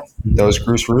to those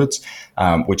cruise routes,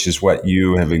 which is what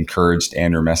you have encouraged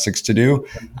Andrew Messick to do.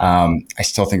 I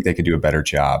still think they could do a better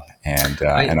job, and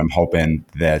I'm hoping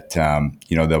that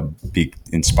they'll be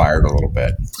inspired a little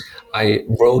bit. I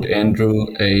wrote Andrew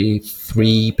a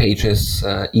 3 pages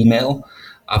email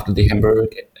after the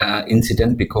Hamburg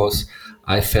incident, because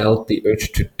I felt the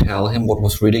urge to tell him what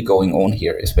was really going on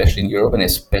here, especially in Europe and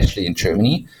especially in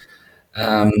Germany,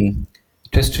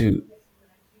 just to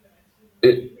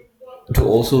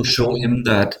also show him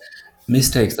that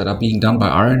mistakes that are being done by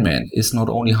Ironman is not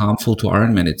only harmful to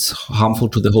Ironman, it's harmful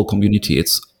to the whole community.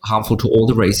 It's harmful to all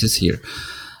the races here.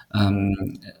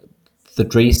 The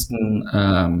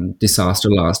Dresden disaster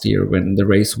last year, when the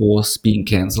race was being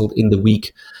cancelled in the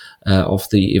week of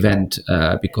the event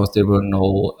because there were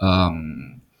no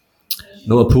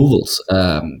approvals.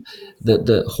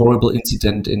 The horrible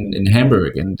incident in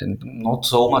Hamburg, and not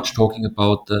so much talking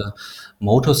about the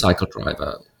motorcycle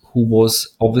driver who was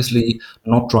obviously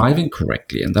not driving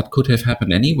correctly, and that could have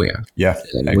happened anywhere. Yeah,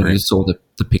 when you saw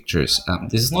the pictures.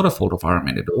 This is not a fault of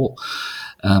Ironman at all.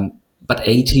 But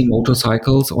 18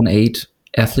 motorcycles on 8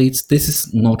 athletes, this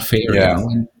is not fair. Yeah.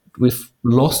 And we've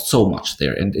lost so much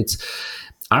there. And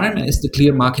Ironman is the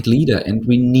clear market leader, and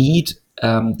we need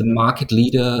the market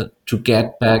leader to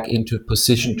get back into a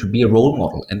position to be a role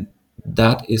model. And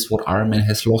that is what Ironman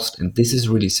has lost. And this is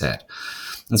really sad.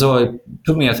 And so it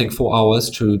took me, I think, 4 hours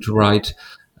to write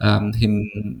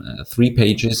him 3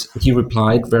 pages. He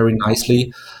replied very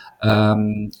nicely.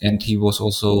 And he was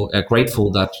also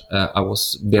grateful that I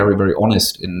was very, very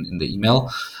honest in the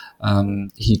email.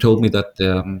 He told me that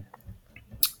the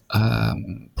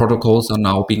protocols are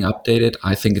now being updated.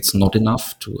 I think it's not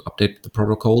enough to update the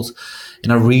protocols.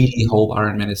 And I really hope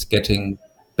Ironman is getting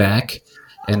back.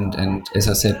 And as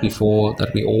I said before,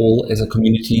 that we all as a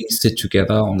community sit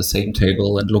together on the same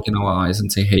table and look in our eyes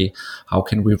and say, hey, how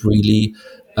can we really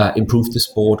improve the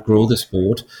sport, grow the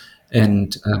sport?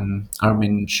 And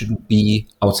Ironman shouldn't be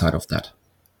outside of that.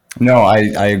 No,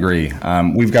 I agree.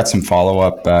 We've got some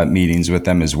follow-up meetings with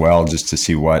them as well, just to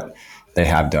see what they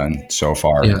have done so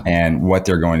far and what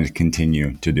they're going to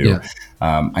continue to do.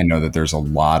 I know that there's a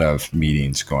lot of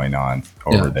meetings going on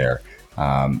over there,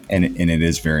 and it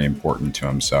is very important to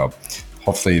them. So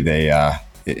hopefully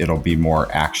it'll be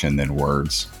more action than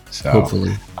words. So,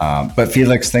 hopefully. But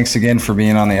Felix, thanks again for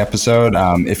being on the episode.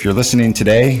 If you're listening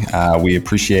today, we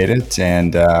appreciate it,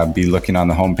 and be looking on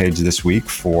the homepage this week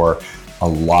for a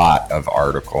lot of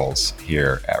articles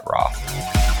here at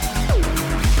Roth.